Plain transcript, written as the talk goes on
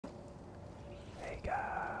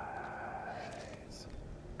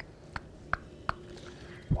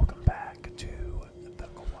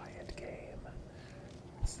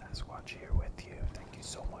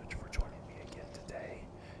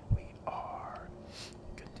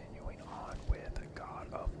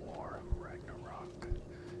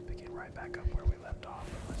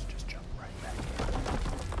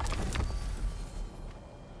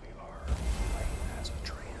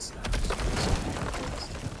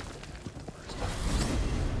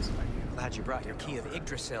glad you brought your key of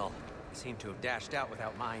Yggdrasil. You seem to have dashed out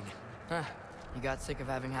without mine. Huh. You got sick of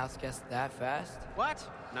having house guests that fast? What?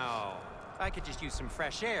 No. I could just use some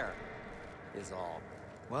fresh air, is all.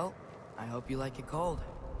 Well, I hope you like it cold.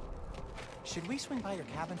 Should we swing by your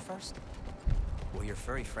cabin first? Will your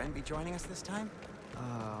furry friend be joining us this time?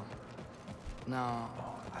 No.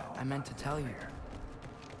 I meant to tell you.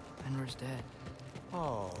 Fenrir's dead. Oh.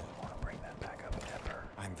 I want to bring that back up ever.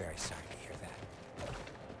 I'm very sorry to hear that.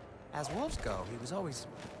 As wolves go, he was always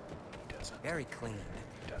very clean.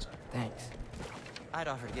 He doesn't. Thanks. I'd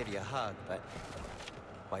offer to give you a hug, but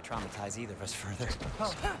why traumatize either of us further?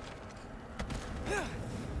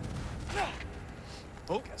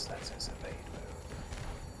 I guess that's his evade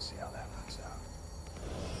move. See how that works out.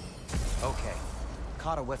 Okay.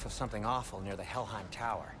 Caught a whiff of something awful near the Helheim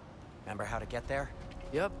Tower. Remember how to get there?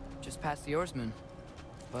 Yep, just past the oarsman.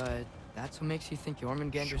 But that's what makes you think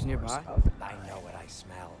Jormungandr's nearby? I know what I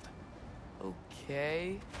smelled.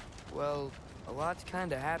 Okay. Well, a lot's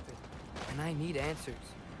kinda happened, and I need answers.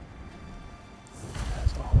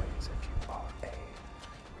 As always, if you are a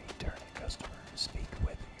returning customer, speak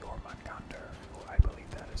with Jormungandr, who I believe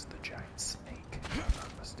that is the giant snake, if I'm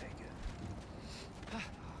not mistaken.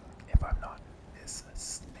 If I'm not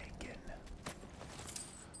mistaken.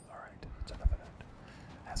 Alright, that's enough of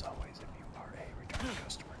that. As always, if you are a returning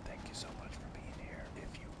customer, thank you so much for being here.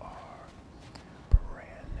 If you are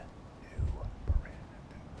brand new,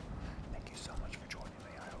 thank you so much for joining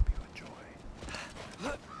me. I hope you enjoy.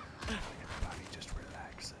 Everybody just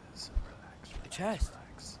relaxes. The chest.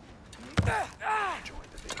 Relax. Enjoy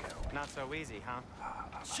the video. Not so easy, huh?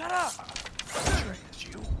 Shut up! Atreus,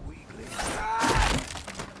 you weakling.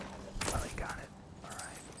 Well, he got it.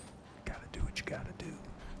 Alright. Gotta do what you gotta do.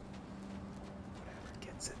 Whatever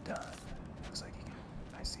gets it done. Looks like you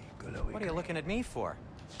can. I see glowy. What are you looking at me for?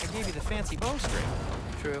 I gave you the fancy bowstring.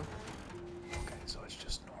 True. Okay, so it's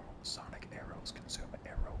just normal. Sonic arrows consume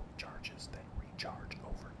arrow charges, then recharge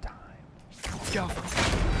over time. Go.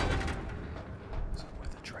 So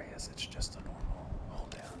with Atreus, it's just a normal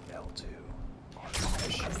hold down L2 or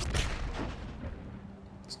shoot.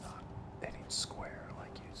 It's not hitting square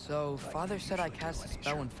like you. So, like Father you said I usually do cast a when you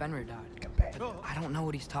spell when shoot Fenrir died. companion. I don't know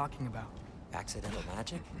what he's talking about. Accidental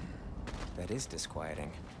magic? That is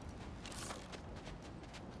disquieting.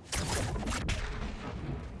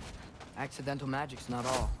 Accidental magic's not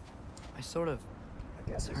all. I sort of I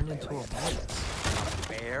guess it's turned into melee a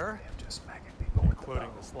bear. Bear? Him just smacking people with Quoting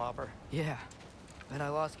the the slobber. Yeah, but I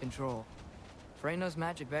lost control. Freya knows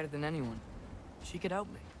magic better than anyone. She could help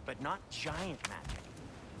me. But not giant magic.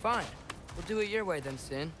 Fine. We'll do it your way then,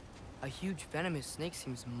 Sin. A huge venomous snake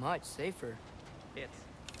seems much safer. It's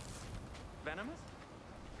venomous?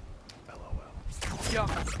 LOL. Yeah.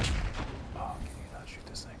 Oh, can you not shoot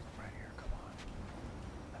this thing from right here? Come on.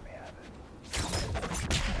 Let me have it. Let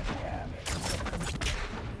me have it.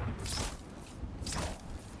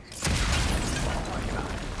 Oh my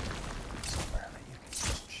god. So apparently you can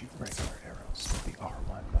just shoot regular arrows with the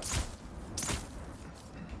R1 button.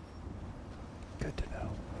 Good to know.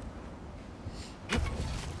 Good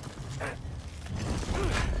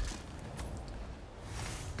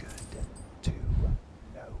to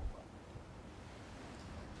know.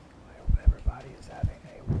 I hope everybody is having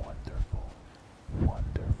a wonderful,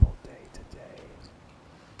 wonderful day today.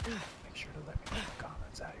 Make sure to let me know in the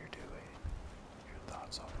comments how you're doing. Your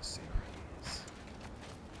thoughts on the series.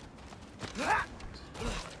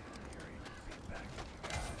 Hearing feedback from you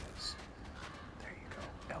guys. There you go.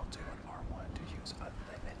 L2 and R1 to use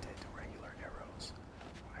unlimited regular arrows,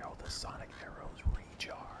 while the sonic arrows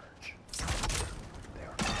recharge. They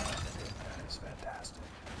are unlimited. That is fantastic.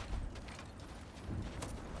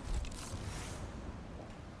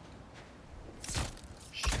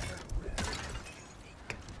 Share with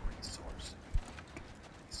unique resource.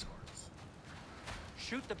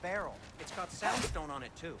 Shoot the barrel. It's got soundstone on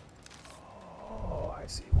it, too. Oh, I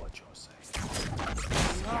see what you're saying.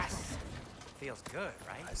 Yes! Feels good,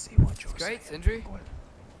 right? I see what you're Great, saying. Sindri. What?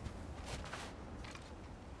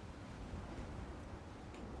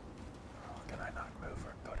 Oh, can I not move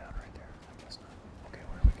or go down right there? I guess not. Okay,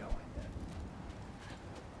 where are we going then?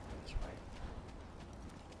 This way.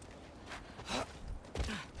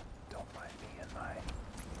 Don't mind me and my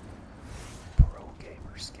pro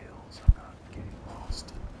gamer skills. I'm not getting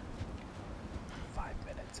lost 5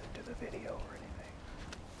 minutes into the video or anything.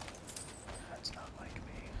 That's not like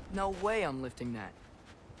me. No way I'm lifting that.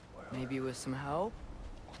 Well, Maybe with some help?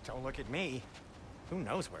 Don't look at me. Who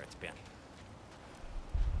knows where it's been?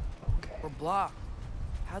 okay. We're blocked.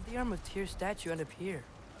 How'd the Arm of Tyr statue end up here?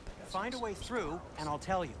 Find a way through, and I'll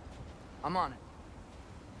tell you. I'm on it.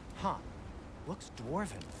 Huh. Looks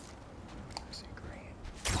dwarven.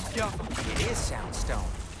 It is Soundstone,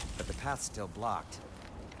 but the path's still blocked.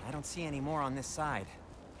 I don't see any more on this side.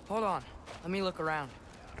 Hold on. Let me look around.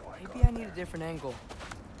 How do I go Maybe I up need a there? different angle.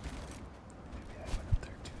 Maybe I went up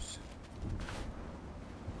there too soon.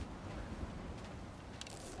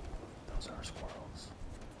 Those are squirrels.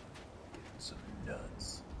 Getting some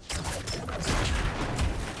nuts.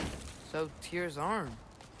 So, Tyr's arm.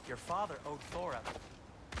 Your father owed Thor a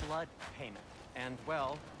blood payment, and,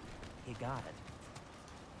 well, he got it.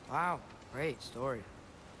 Wow, great story.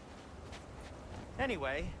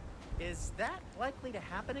 Anyway, is that likely to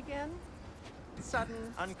happen again? Sudden,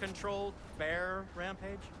 uncontrolled bear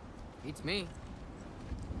rampage? Beats me.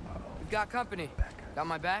 Uh-oh. We've got company. Back. Got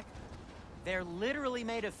my back? They're literally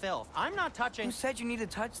made of filth. I'm not touching... Who said you need to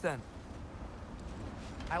touch them?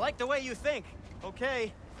 I like the way you think.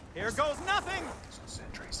 Okay, here goes nothing! So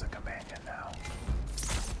Sindri's the companion now.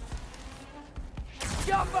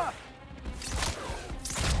 Jumpa!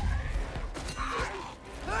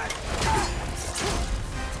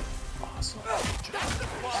 Awesome.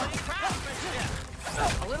 Quality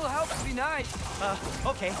craftsmanship! A little help would be nice.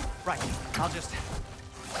 Okay, right. I'll just...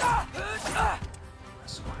 I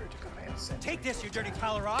swear to command Sindri. Take this, you dirty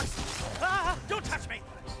pile of rocks! Ah, don't touch me!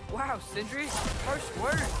 Wow, Sindri, harsh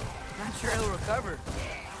words. Not sure he'll recover.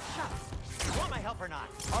 You want my help or not?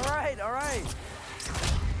 All right, all right.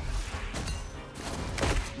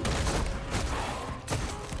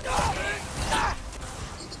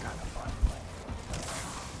 This is kind of fun playing.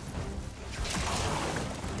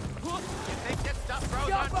 You think this stuff grows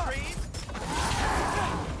Jump on up! trees?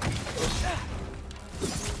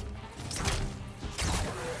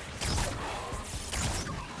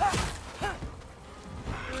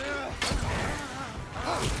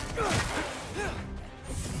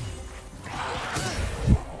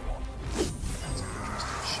 That's an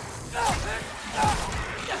interesting shoot.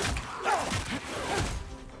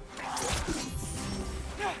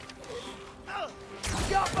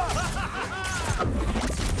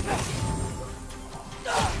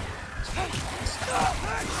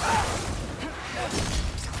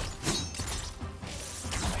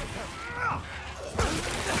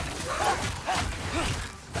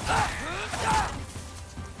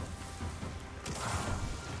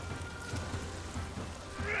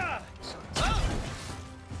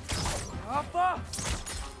 Jumpa!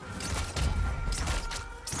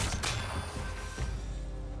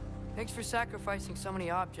 Thanks for sacrificing so many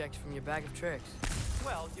objects from your bag of tricks.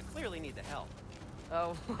 Well, you clearly need the help.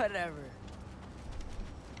 Oh, whatever.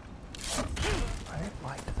 I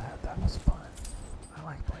liked that. That was fun. I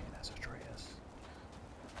like playing as Atreus.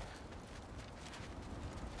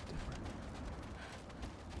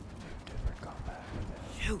 Different combat with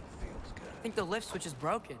it. Shoot. Feels good. I think the lift switch is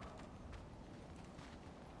broken.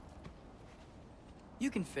 You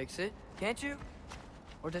can fix it, can't you?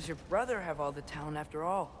 Or does your brother have all the talent after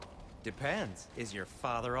all? Depends. Is your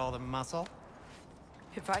father all the muscle?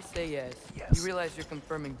 If I say yes, Yes. you realize you're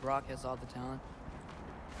confirming Brock has all the talent?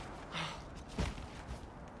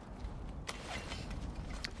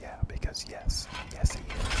 Yeah, because yes. Yes, he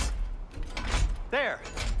is. There!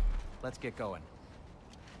 Let's get going.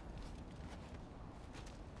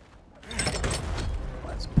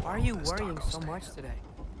 Let's Why are blow you this worrying taco so much stand. today?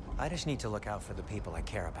 I just need to look out for the people I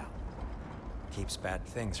care about. Keeps bad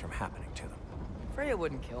things from happening to them. Freya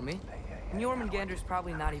wouldn't kill me. And Jormungandr's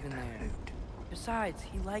probably not even there. Loot. Besides,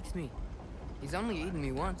 he likes me. He's only eaten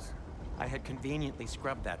me once. I had conveniently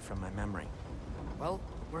scrubbed that from my memory. Well,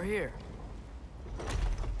 we're here.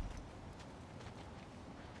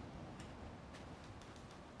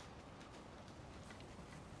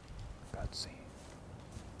 Cutscene.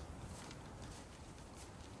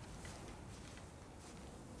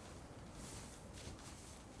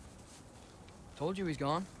 Told you he's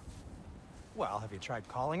gone. Well, have you tried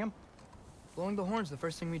calling him? Blowing the horn's the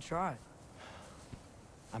first thing we tried.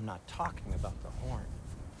 I'm not talking about the horn.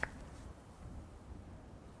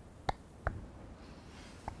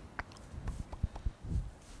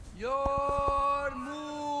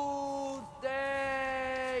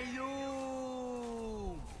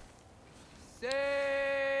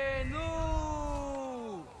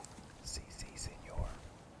 Si, si, senor.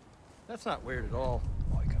 That's not weird at all.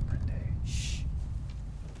 Muy comprende. Shh.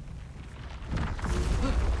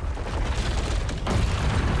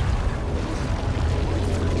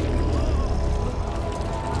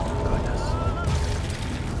 Goodness.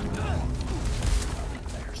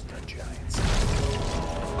 There's the giants.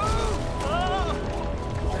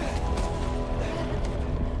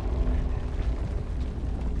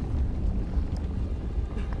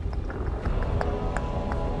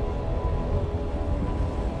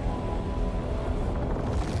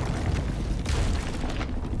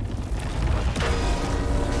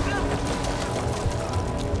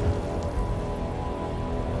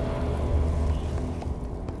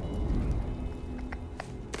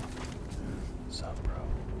 What's up, bro?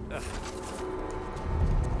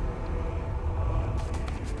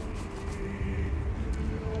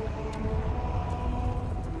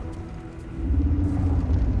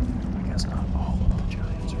 I guess not all of the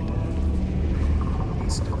giants are dead.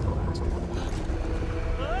 He's still the last one.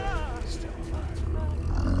 He's still alive.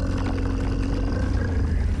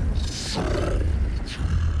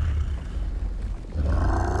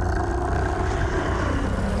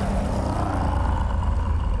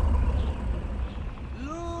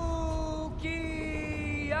 Lukia!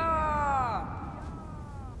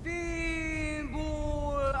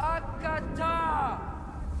 Fimbul Akata!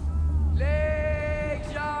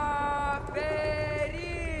 Leja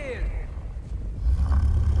Perir!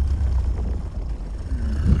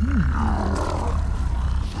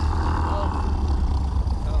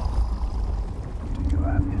 Do you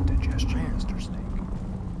have indigestion, Mr. Snake?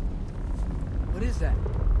 What is that?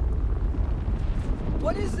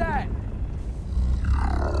 What is that?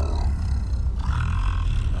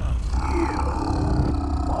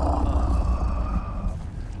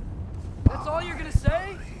 That's all you're gonna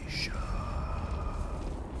say?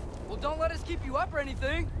 Well, don't let us keep you up or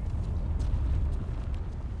anything.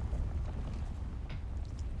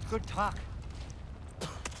 Good talk.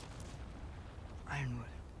 Ironwood.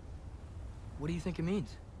 What do you think it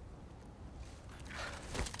means?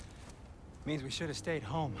 Means we should have stayed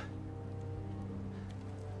home.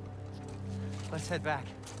 Let's head back.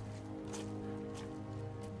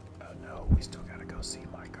 Oh no, we still gotta go see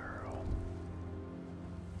my girl.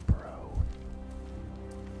 Bro.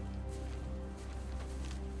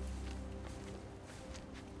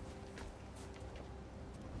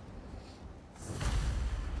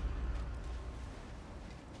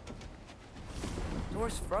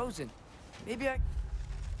 Door's frozen. Maybe I...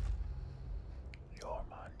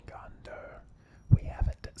 Jormungandr. We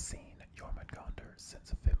haven't seen Jormungandr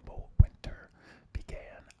since Fimble winter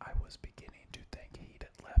began. I was beginning to think he'd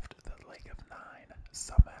left the Lake of Nine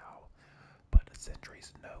somehow, but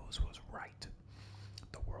Sindri's nose was right.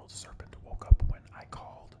 The world serpent woke up when I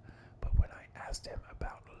called, but when I asked him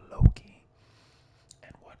about Loki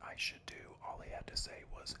and what I should do, all he had to say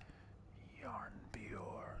was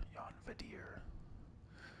Yarnvadir.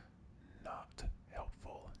 Not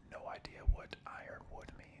helpful. No idea what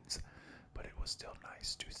Ironwood means, but it was still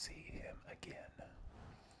nice to see him again.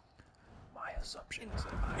 My assumption is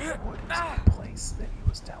that Ironwood is the place that he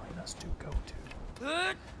was telling us to go to.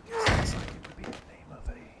 Sounds like it would be the name of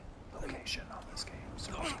a location on this game.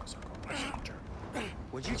 Circle, circle, circle, center.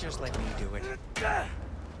 Would you just let me do it?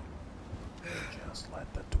 Just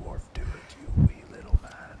let the dwarf do it, you wee little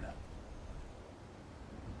man.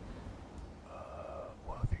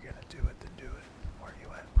 Well, if you're gonna do it, then do it. Where you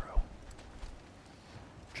at, bro?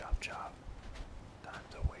 Chop, chop. Time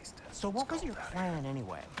to waste it. So what was your plan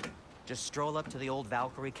anyway? Just stroll up to the old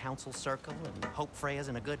Valkyrie Council circle and hope Freya's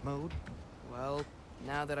in a good mood? Well,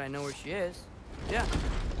 now that I know where she is, yeah,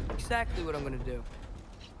 exactly what I'm gonna do.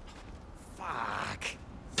 Fuck.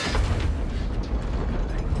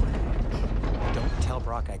 Don't tell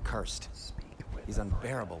Brock I cursed. He's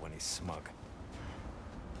unbearable when he's smug.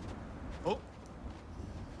 Oh. Well,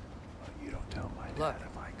 you don't tell my dad Look,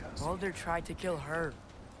 if I cuss. Baldur tried to kill her.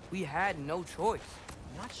 We had no choice.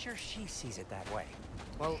 Not sure she sees it that way.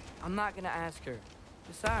 Well, I'm not gonna ask her.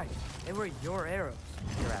 Besides, they were your arrows.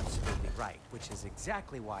 You're absolutely right, which is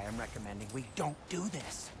exactly why I'm recommending we don't do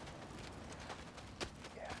this.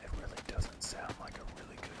 Yeah, it really doesn't sound like a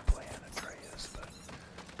really good plan, Atreus, but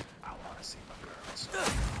I want to see my girls.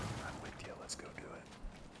 I'm with you. Let's go do it.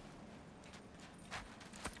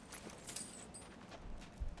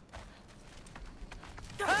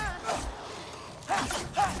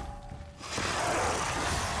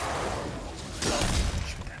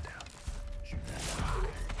 Shoot that down. Shoot that down.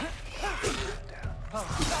 Shoot that down. Oh,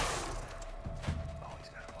 he's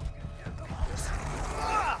got a mulligan. Yeah, the longest.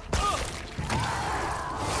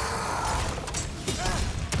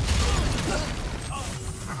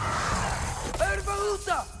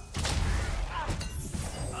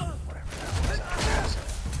 Whatever that was,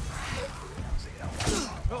 that was the elf.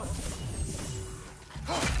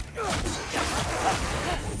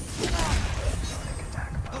 Sonic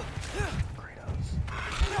attack mode. Kratos.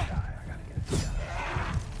 Die. I gotta get it together.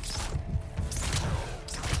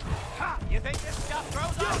 You think this stuff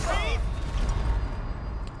throws off speed?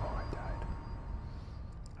 Oh, I died.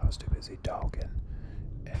 I was too busy talking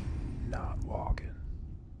and not walking.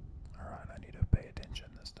 Alright, I need to pay attention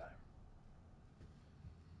this time.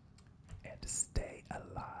 And to stay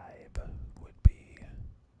alive would be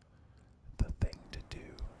the thing to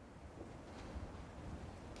do.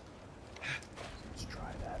 Let's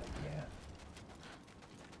try that again.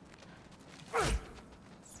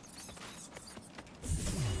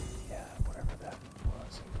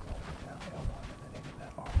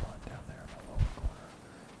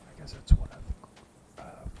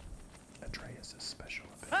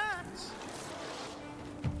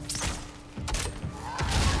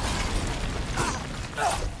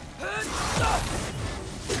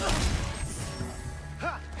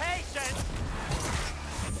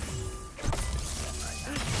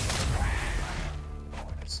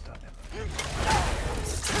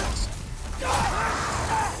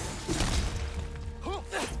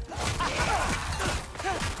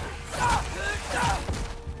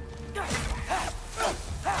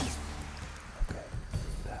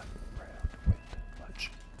 that round went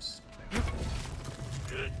much smoother.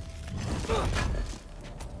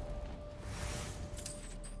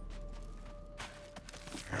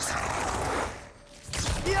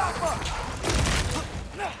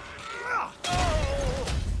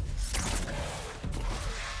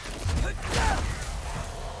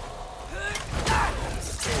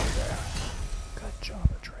 Good job,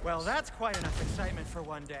 Atreus. Well, that's quite enough excitement for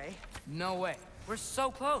one day. No way. We're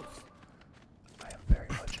so close. I am very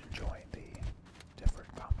much enjoying the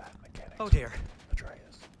different combat mechanics. Oh dear. of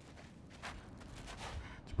Atreus.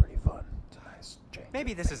 It's pretty fun. It's a nice change.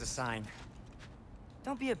 Maybe this is a sign.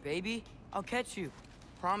 Don't be a baby. I'll catch you.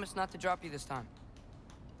 Promise not to drop you this time.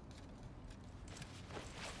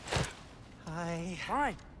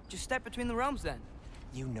 Fine. Just step between the realms then.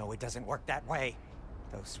 You know it doesn't work that way.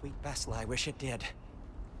 Though sweet Bessel, I wish it did.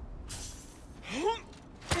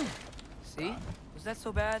 See? Was that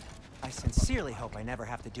so bad? I sincerely hope I never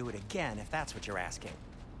have to do it again, if that's what you're asking.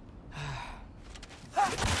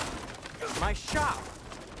 My shop!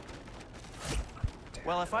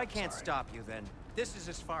 Well, if I can't stop you, then this is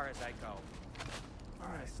as far as I go.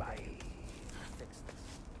 Alright, bye. Fix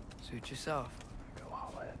this. Suit yourself. Go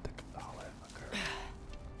holla at my girl.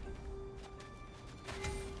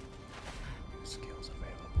 Skills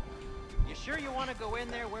available. You sure you want to go in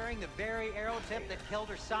there wearing the very arrow tip that killed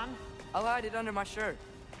her son? I'll hide it under my shirt.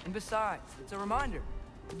 And besides, it's a reminder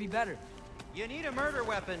to be better. You need a murder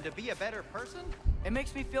weapon to be a better person? It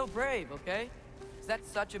makes me feel brave, okay? Is that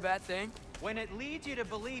such a bad thing? When it leads you to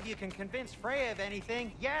believe you can convince Freya of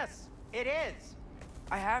anything, yes, it is.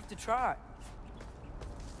 I have to try.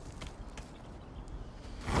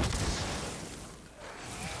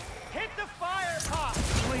 Hit the fire pot!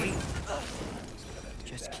 Please.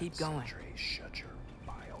 Do Just that. keep going. Sindri, shut your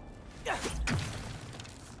bile.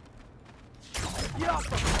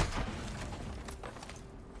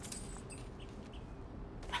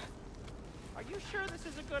 Are you sure this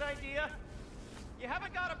is a good idea? You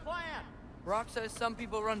haven't got a plan. Rock says some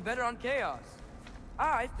people run better on chaos.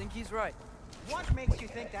 I think he's right. What makes you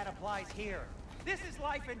think that applies here? This is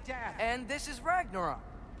life and death. And this is Ragnarok.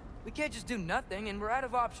 We can't just do nothing, and we're out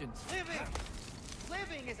of options.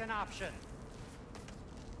 Living is an option.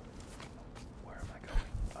 Where am I going?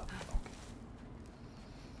 Up, okay.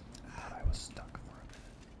 Thought I was stuck for a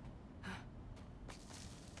minute.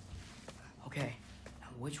 Okay, now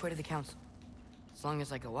which way to the council? As long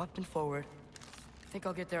as I go up and forward, I think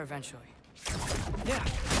I'll get there eventually. Yeah,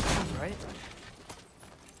 sounds right.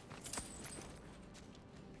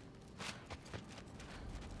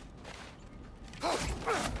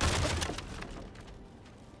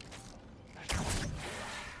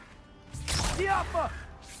 Diapa!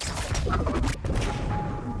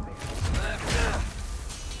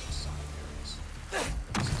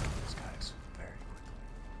 These guys very quickly.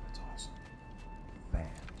 That's awesome.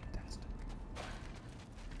 Fantastic.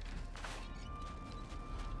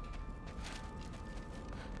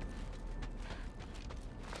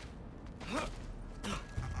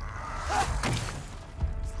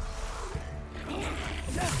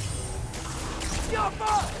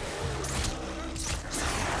 Diapa!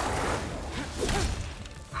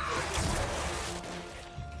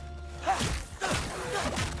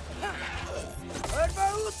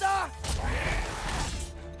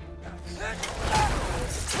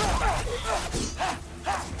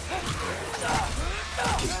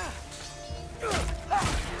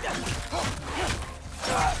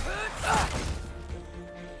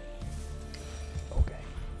 Okay.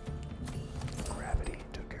 Gravity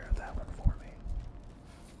took care of that one for me.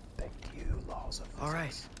 Thank you, laws of physics. All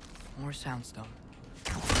right, more soundstone.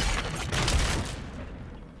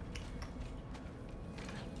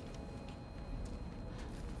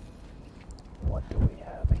 What do we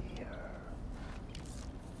have here?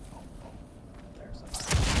 Oh, there's a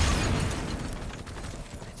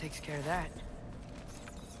That takes care of that.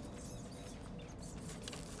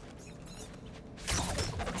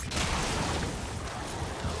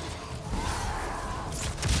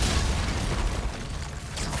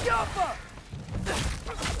 Diapa!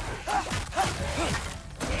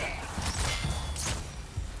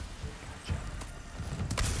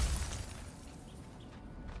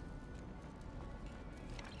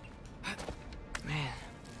 Man,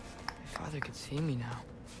 if Father could see me now,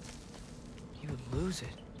 he would lose it.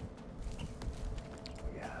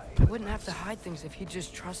 Yeah, I wouldn't have to hide things if he'd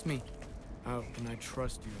just trust me. How can I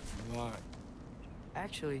trust you if you lie?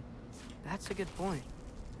 Actually, that's a good point.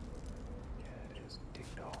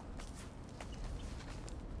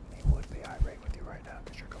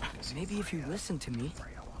 Maybe if you listen to me.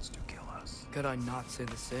 Freya wants to kill us. Could I not say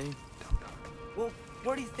the same? Don't. Well,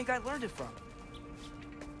 where do you think I learned it from?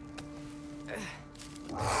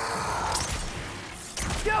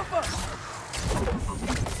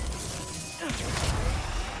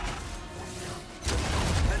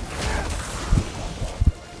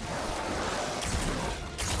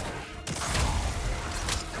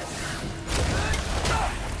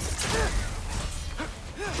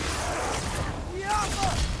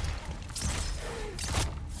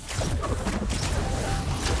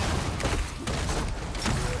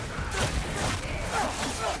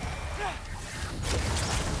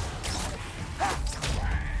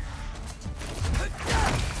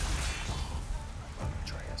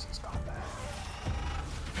 Atreus has gone back.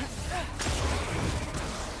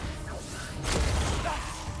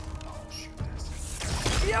 Oh, shoot this.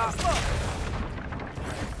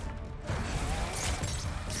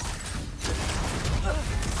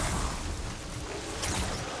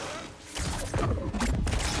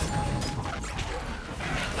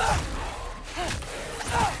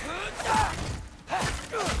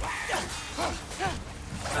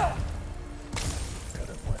 Could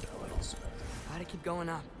have went a little smoother. Gotta keep going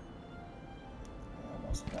up.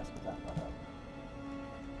 Almost messed that one up.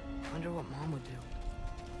 Wonder what Mom would do.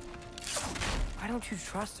 Why don't you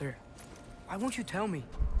trust her? Why won't you tell me?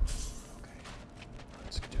 Okay,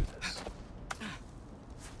 let's do this.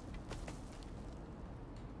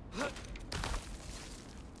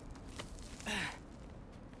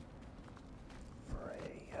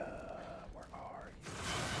 Freya, where are you?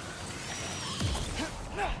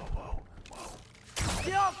 Whoa, whoa, whoa.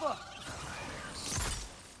 Get off her!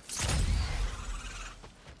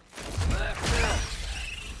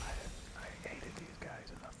 I hated these guys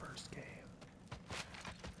in the first game.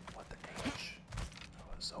 What the H?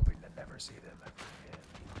 I was hoping to never see them ever again.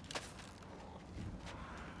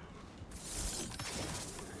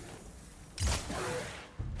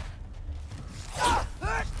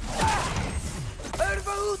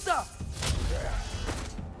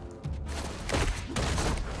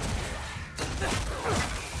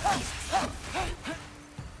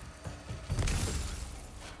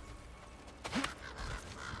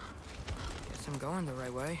 Guess I'm going the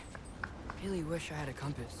right way. Really wish I had a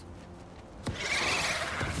compass.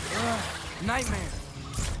 Nightmare!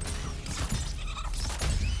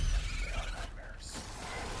 They are nightmares.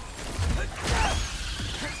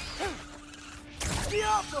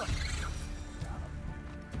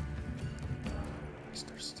 At least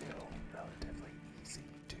they're still relatively easy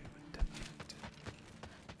to defeat.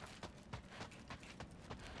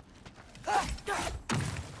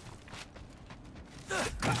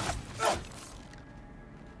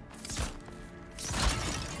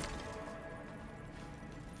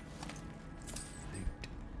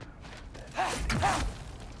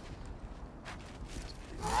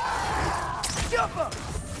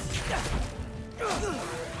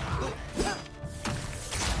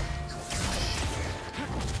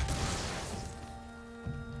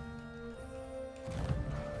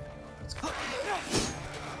 Let's go.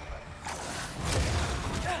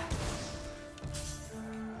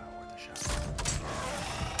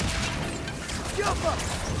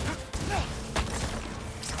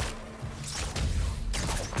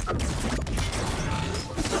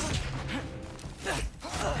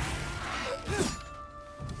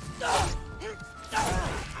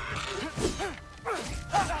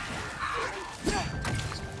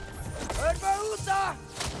 Where the shot?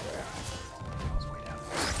 I was way down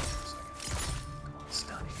there for a second. Come on,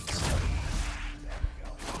 stunning. There we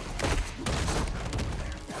go.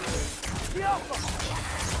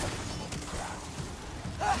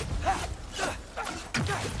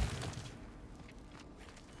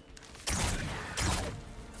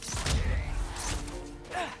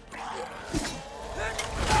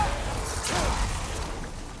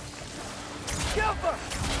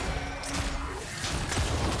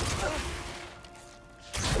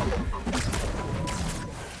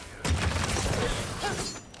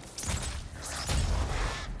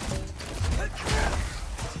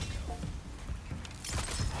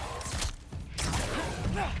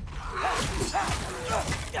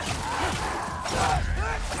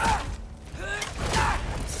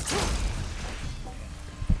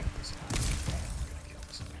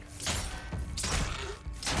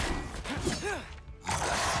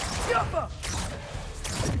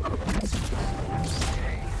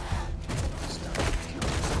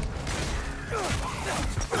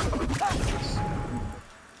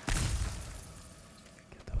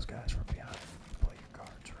 Get those guys from behind. Play your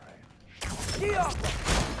cards right. Get off!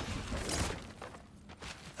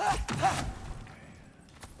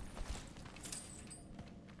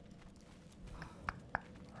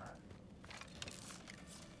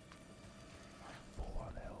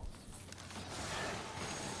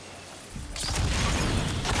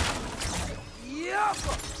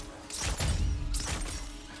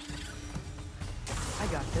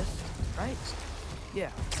 Yeah,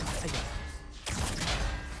 I got it.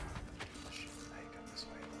 Now you come this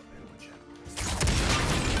way a little bit, would you?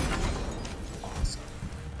 Awesome.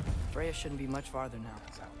 Freya shouldn't be much farther now.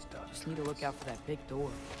 That's how it's done. Just need to look out for that big door.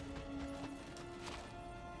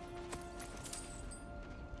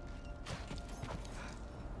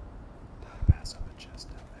 Pass up a chest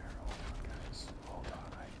down there. Hold on, guys. Hold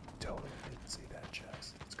on. I totally didn't see that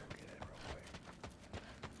chest. Let's go get it real quick.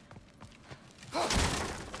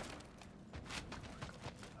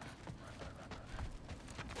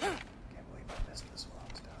 Can't believe I missed this while I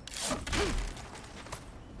was down here.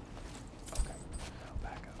 Okay, now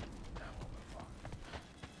back up. Now we'll move on.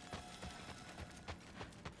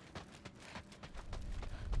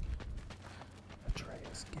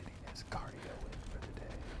 Atreus getting his cardio in for the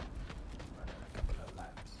day. Running a couple of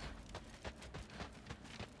laps.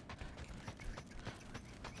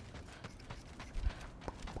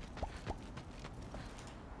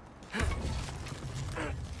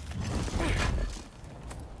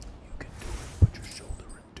 You can do it. Put your shoulder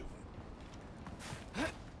into it.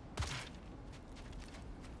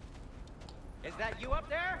 Is that you up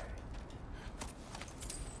there?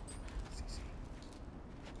 CC.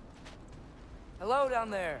 Hello down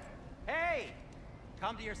there. Hey!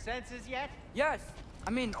 Come to your senses yet? Yes,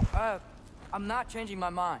 I mean, I'm not changing my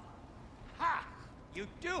mind. Ha! You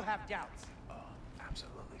do have doubts.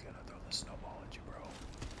 Absolutely gonna throw the snowball at you, bro.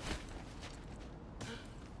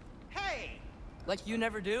 Hey! Like you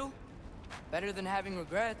never do? Better than having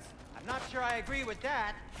regrets. I'm not sure I agree with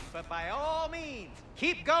that, but by all means,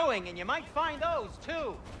 keep going and you might find those too.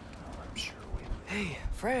 Oh, I'm sure we will. Hey,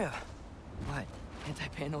 Freya. What, can't I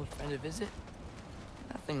pay an old friend a visit?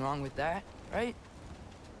 Nothing wrong with that, right?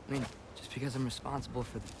 I mean, just because I'm responsible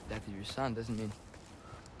for the death of your son doesn't mean...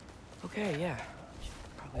 Okay, yeah.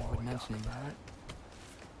 Should probably avoid mentioning that.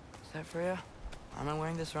 Is that Freya? Am I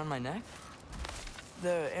wearing this around my neck?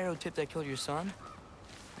 The arrow tip that killed your son?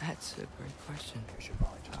 That's a great question. You should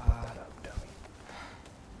probably just put that up, dummy.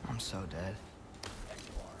 I'm so dead. Yeah,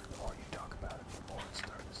 you are. The more you talk about it, the more it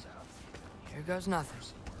starts to sound Here goes nothing.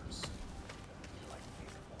 worse and worse. You like me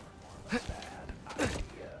more and more of a bad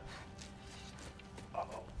idea.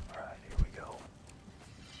 Uh-oh. Alright, here we go.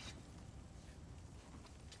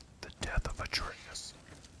 The death of Atreus.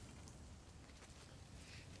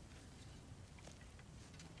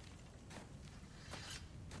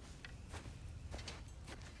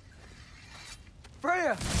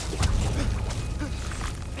 Freya!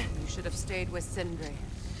 You should have stayed with Sindri,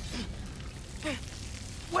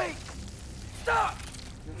 Wait! Stop!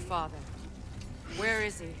 your father. Where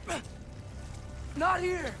is he? Not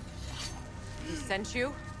here! He sent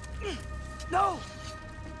you? No!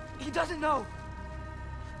 He doesn't know!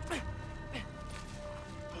 You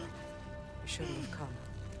shouldn't have come.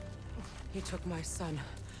 He took my son.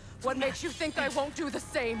 What makes you think I won't do the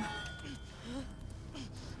same?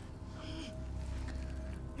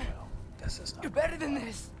 Well, this is not You're better than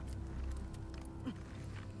this!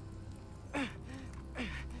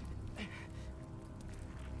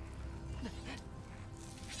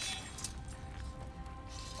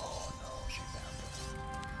 Oh no, she found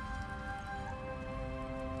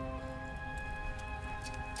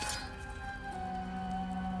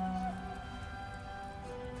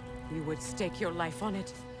him. You would stake your life on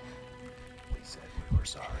it. We said we were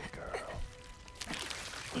sorry, girl.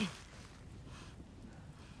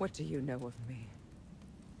 What do you know of me?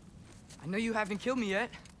 I know you haven't killed me yet.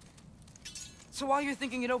 So while you're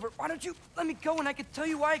thinking it over, why don't you let me go and I can tell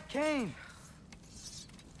you why I came?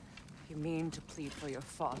 You mean to plead for your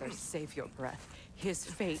father, save your breath. His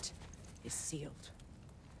fate is sealed.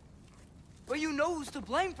 But you know who's to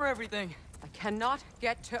blame for everything. I cannot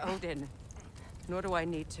get to Odin. Nor do I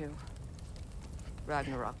need to.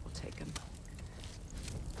 Ragnarok will take him.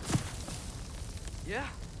 Yeah?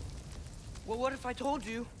 Well, what if I told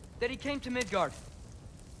you that he came to Midgard?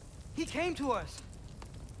 He came to us.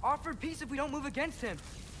 Offered peace if we don't move against him.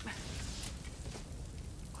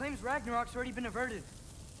 Claims Ragnarok's already been averted.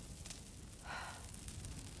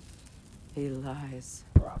 He lies.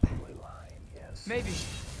 Probably lying, yes. Maybe.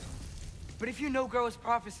 But if you know Groa's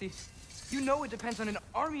prophecy, you know it depends on an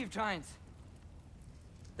army of giants.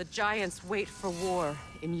 The giants wait for war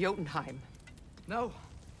in Jotunheim. No.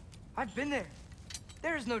 I've been there.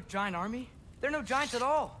 There is no giant army. There are no giants at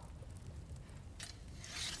all.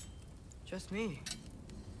 Just me.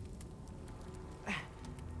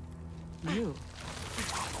 You.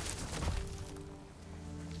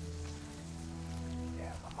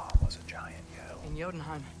 Yeah, my mom was a giant, yo. In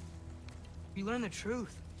Jotunheim, we learn the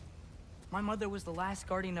truth. My mother was the last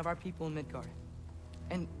guardian of our people in Midgard.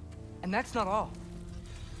 And that's not all.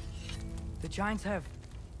 The giants have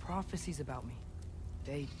prophecies about me.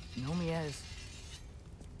 They know me as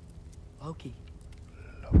Loki.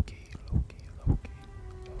 Loki.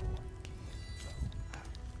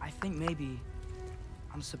 I think maybe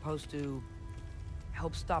I'm supposed to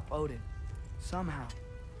help stop Odin, somehow.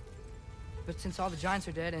 But since all the giants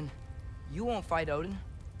are dead and you won't fight Odin,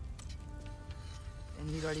 then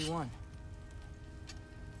he's already won.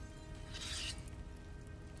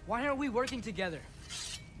 Why aren't we working together?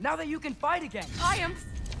 Now that you can fight again! I am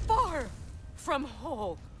far from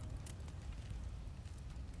whole.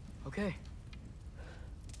 Okay.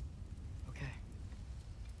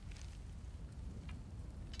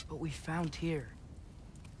 But we found Tyr.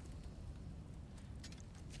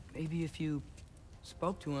 Maybe if you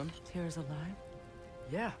spoke to him. Tyr's alive?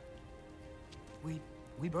 Yeah. We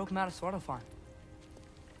broke him out of Svartalfheim.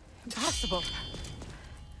 Impossible.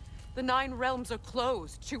 The 9 realms are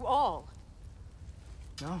closed to all.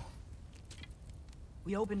 No.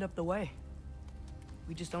 We opened up the way.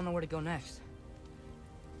 We just don't know where to go next.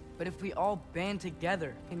 But if we all band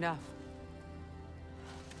together... Enough.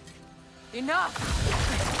 Enough!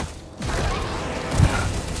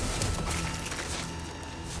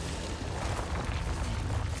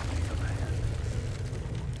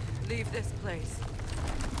 Leave this place.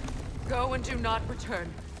 Go and do not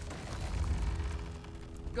return.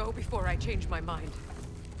 Go before I change my mind.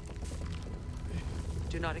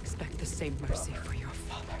 Do not expect the same mercy for your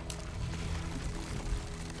father.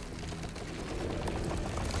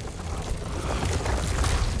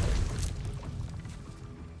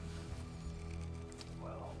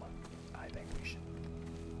 Well, I think we should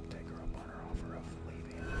take her up on her offer of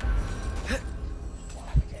leaving.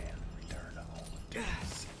 While we can, return home to the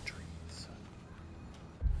Sindris.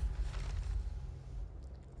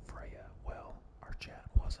 Freya, well, our chat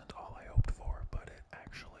wasn't all I hoped for, but it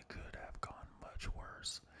actually could have gone much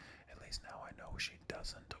worse. At least now I know she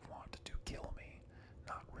doesn't want to kill me.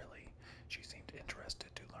 Not really. She seemed interested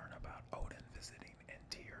to learn about Odin visiting and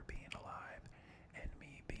Tyr being alive, and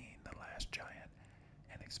me being the last giant,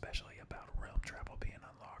 and especially about realm travel being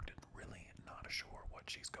unlocked, and really not sure what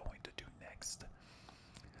she's going to do next.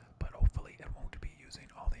 But hopefully it won't be using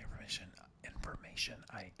all the information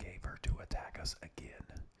I gave her to attack us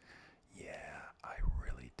again. Yeah, I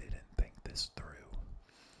really didn't think this through.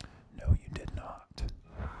 No, you did not. You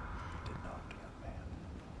did not, young man.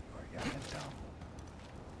 You are young and dumb.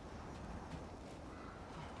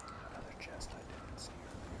 Another chest I didn't see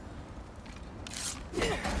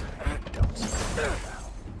earlier. Don't see it now.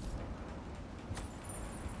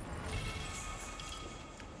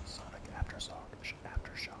 Sonic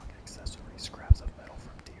aftershock accessory. Scraps of metal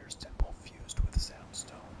from Tyr's temple fused with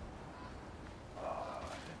soundstone. Oh,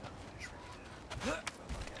 I did not finish reading it. We'll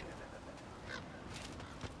look at it in a minute.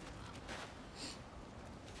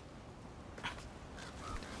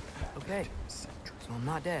 Okay, so I'm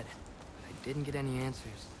not dead. I didn't get any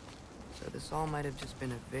answers. So this all might have just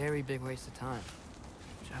been a very big waste of time.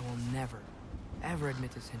 Which I will never, ever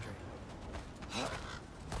admit to Sindri.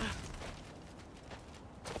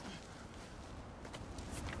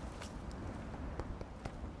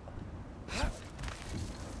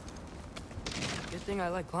 Good thing I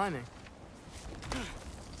like climbing.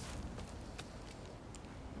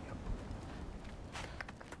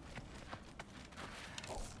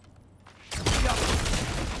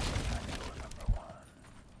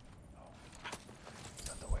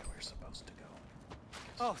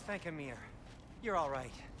 Oh, thank Amir. You're all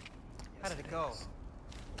right. How did it go? I was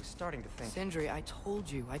starting to think. Sindri, I told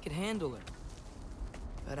you I could handle her.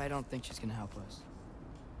 But I don't think she's gonna help us.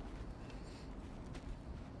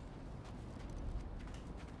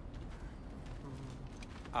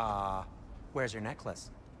 Where's your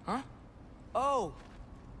necklace? Huh? Oh!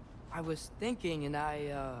 I was thinking and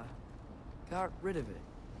I, got rid of it.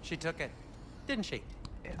 She took it, didn't she?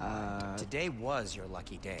 Today was your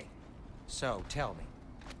lucky day. So, tell me,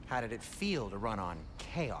 how did it feel to run on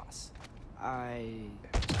chaos? I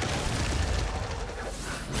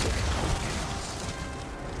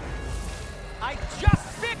just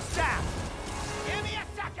fixed that! Give me a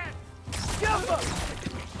second!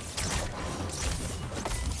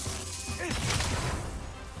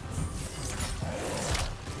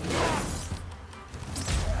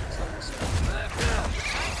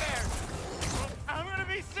 I'm gonna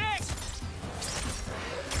be sick!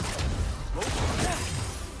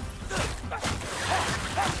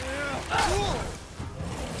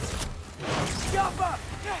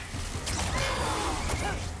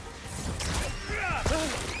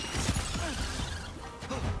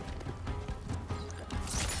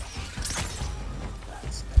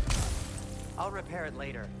 I'll repair it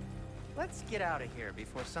later. Let's get out of here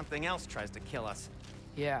before something else tries to kill us.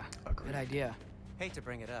 Yeah, good idea. Hate to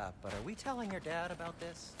bring it up, but are we telling your dad about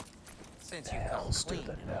this? Since you come Hells to clean.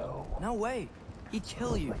 the no. No way. He'd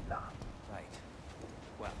kill you. Probably not. Right.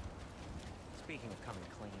 Well, speaking of coming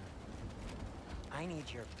clean, I need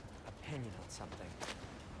your opinion on something.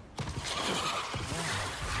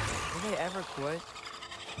 Will they ever quit?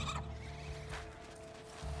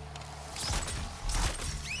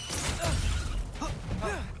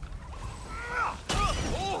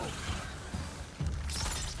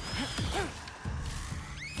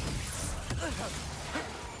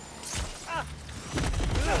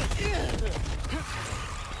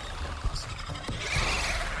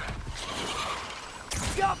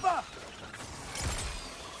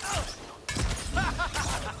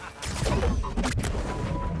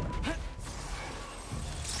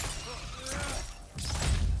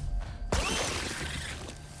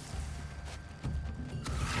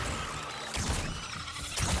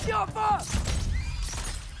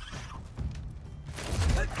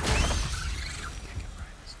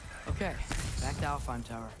 Okay, back to Alfheim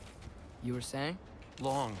Tower. You were saying?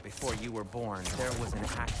 Long before you were born, there was an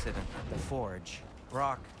accident at the forge.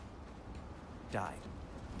 Brock died.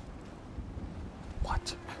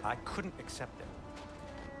 What? I couldn't accept it.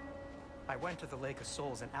 I went to the Lake of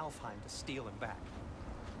Souls in Alfheim to steal him back.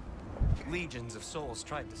 Legions of souls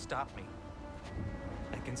tried to stop me.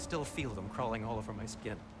 I can still feel them crawling all over my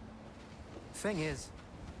skin. Thing is,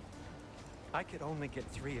 I could only get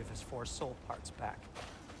 3 of his 4 soul parts back.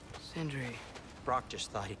 Sindri. Brock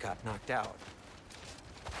just thought he got knocked out.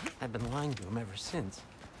 I've been lying to him ever since.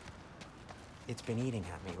 It's been eating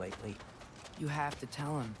at me lately. You have to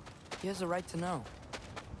tell him. He has a right to know.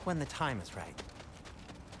 When the time is right.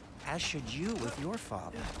 As should you with your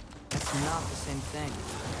father. It's not the same thing.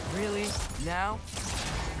 Really? Now?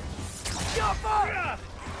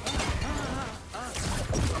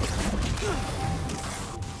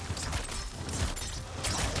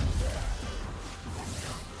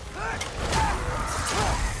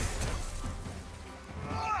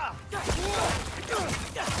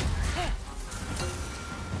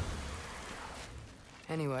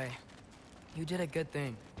 Anyway, you did a good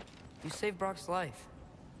thing. You saved Brock's life.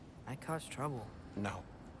 I caused trouble. No.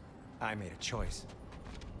 I made a choice.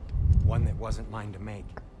 One that wasn't mine to make.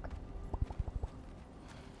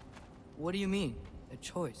 What do you mean? A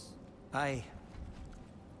choice? I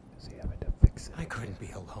Is he having to fix it? couldn't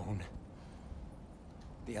be alone.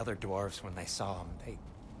 The other dwarves, when they saw him, they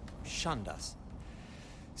shunned us.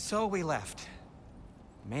 So we left.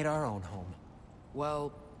 Made our own home.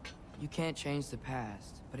 Well, you can't change the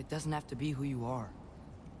past, but it doesn't have to be who you are.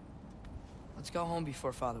 Let's go home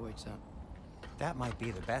before Father wakes up. That might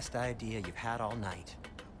be the best idea you've had all night.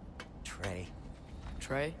 Trey.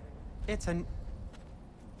 Trey? It's an...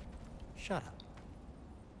 Shut up.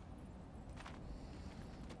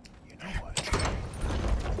 You know what?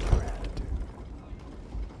 Your attitude.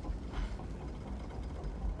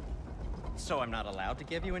 So I'm not allowed to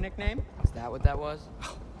give you a nickname? Is that what that was?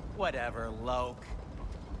 Whatever, Loke.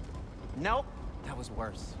 Nope, that was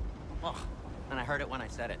worse. Ugh, and I heard it when I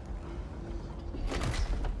said it.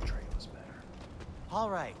 Trey was better. All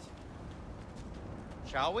right.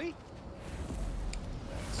 Shall we?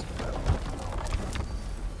 Let's go.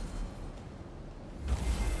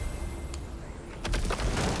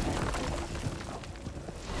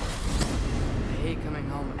 I hate coming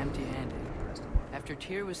home empty-handed. After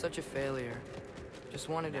Tyr was such a failure, just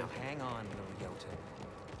wanted to... Now hang on, little Jotun.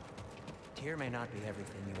 Tyr may not be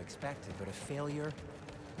everything you expected, but a failure?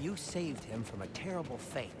 You saved him from a terrible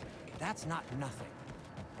fate. That's not nothing.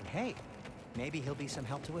 And hey, maybe he'll be some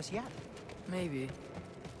help to us yet. Maybe.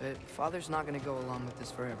 But Father's not gonna go along with this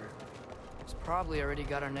forever. He's probably already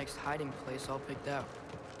got our next hiding place all picked out.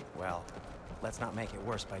 Well, let's not make it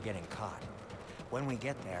worse by getting caught. When we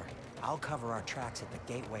get there, I'll cover our tracks at the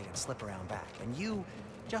gateway and slip around back. And you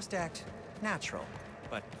just act natural,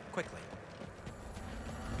 but quickly.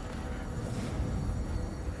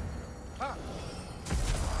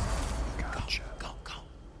 Gotcha. Go, go.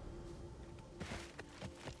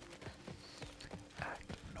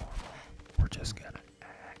 Act normal. We're just gonna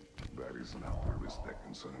act. That is not the risk that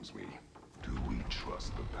concerns me. Do we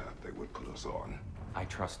trust the path they would put us on? I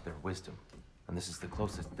trust their wisdom, and this is the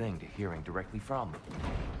closest thing to hearing directly from them.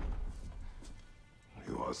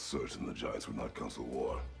 You are certain the Giants would not counsel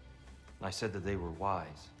war? I said that they were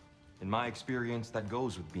wise. In my experience, that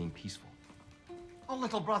goes with being peaceful. Oh,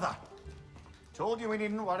 little brother. Told you we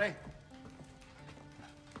needn't worry.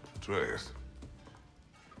 Atreus,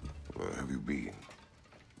 where have you been?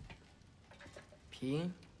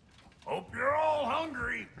 Peeing? Hope you're all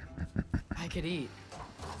hungry. I could eat.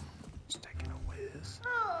 Just taking a whiz.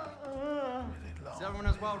 Really long. Is everyone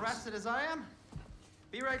as well rested as I am?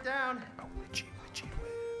 Be right down. Oh, witchy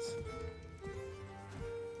whiz.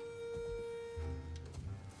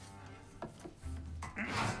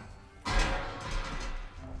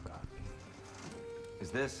 Oh god.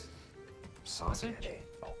 Is this sausage? Spaghetti.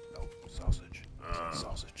 Oh, no, sausage.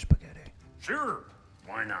 Sausage spaghetti. Sure,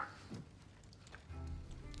 why not?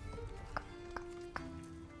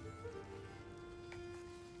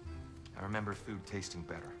 I remember food tasting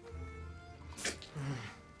better.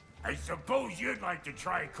 I suppose you'd like to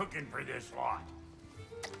try cooking for this lot.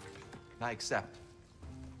 I accept.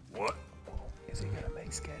 What? Is he gonna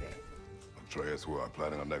make spaghetti? Atreus, we are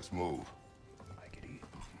planning our next move. I could eat.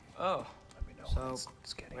 Oh, Let me know so when it's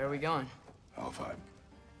spaghetti. where are we going? Alfheim.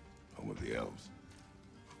 Home with the elves.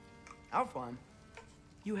 Alfheim?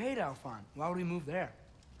 You hate Alfheim. Why would we move there?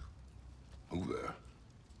 Who there?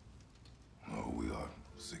 Oh, we are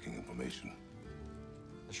seeking information.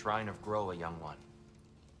 The Shrine of Groa, young one.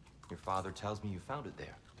 Your father tells me you found it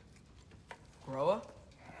there. Groa?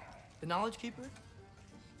 The Knowledge Keeper?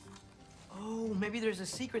 Oh, maybe there's a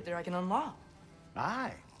secret there I can unlock.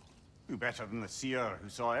 Aye. Who better than the seer who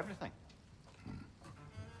saw everything?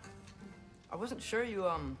 I wasn't sure you,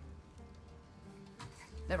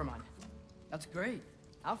 Never mind. That's great.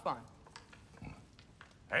 Alfheim.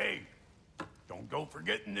 Hey, don't go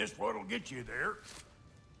forgetting this what'll get you there.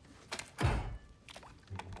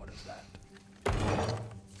 What is that?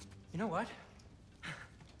 You know what?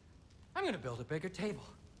 I'm gonna build a bigger table.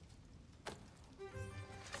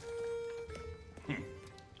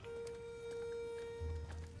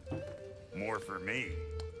 More for me.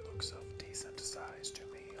 Looks so decent size to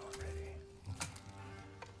me already.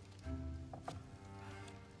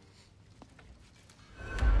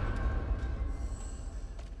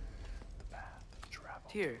 The path of travel.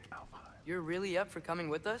 Tyr, Alfheim. you're really up for coming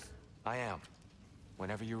with us? I am.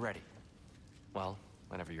 Whenever you're ready. Well,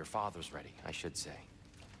 whenever your father's ready, I should say.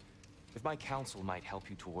 If my counsel might help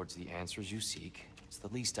you towards the answers you seek, it's the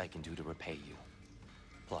least I can do to repay you.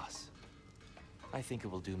 Plus, I think it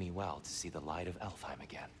will do me well to see the light of Alfheim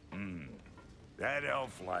again. That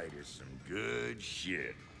elf light is some good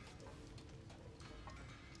shit.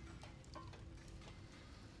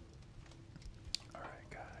 Alright,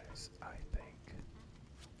 guys. I think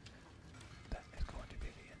that is going to be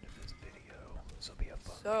the end of this video. This will be a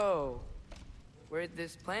fun. So, where'd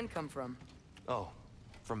this plan come from? Oh,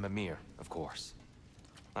 from Mimir, of course.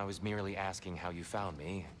 I was merely asking how you found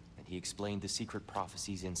me, and he explained the secret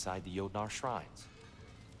prophecies inside the Jotnar shrines.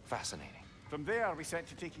 Fascinating. From there, we set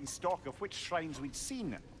to taking stock of which shrines we'd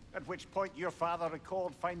seen, at which point your father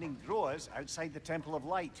recalled finding Groas outside the Temple of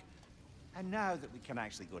Light. And now that we can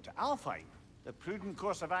actually go to Alfheim, the prudent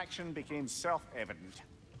course of action became self-evident.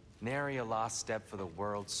 Nary a lost step for the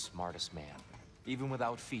world's smartest man. Even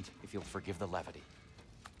without feet, if you'll forgive the levity.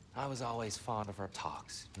 I was always fond of our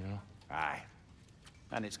talks, you know? Aye.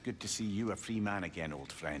 And it's good to see you a free man again,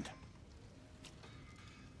 old friend.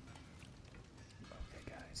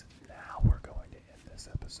 Okay, guys. Now we're going to end this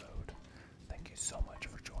episode. Thank you so much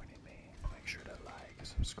for joining me. Make sure to like,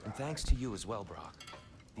 subscribe. And thanks to you as well, Brock.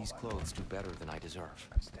 These clothes do better than I deserve.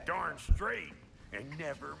 Darn straight. And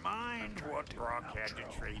never mind what Brock had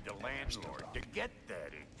to trade the landlord to get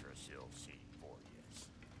that Yggdrasil seat for you.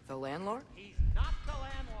 The landlord? He's not the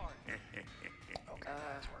landlord. Okay,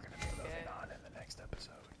 guys, we're going to be moving on in the next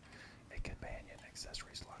episode. A companion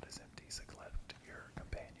accessory slot is empty. Select your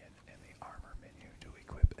companion in the armor menu to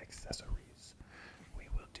equip accessories. We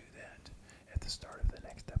will do that at the start of the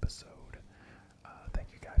next episode. Thank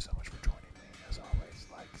you guys so much for joining me. As always,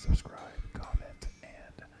 like, subscribe.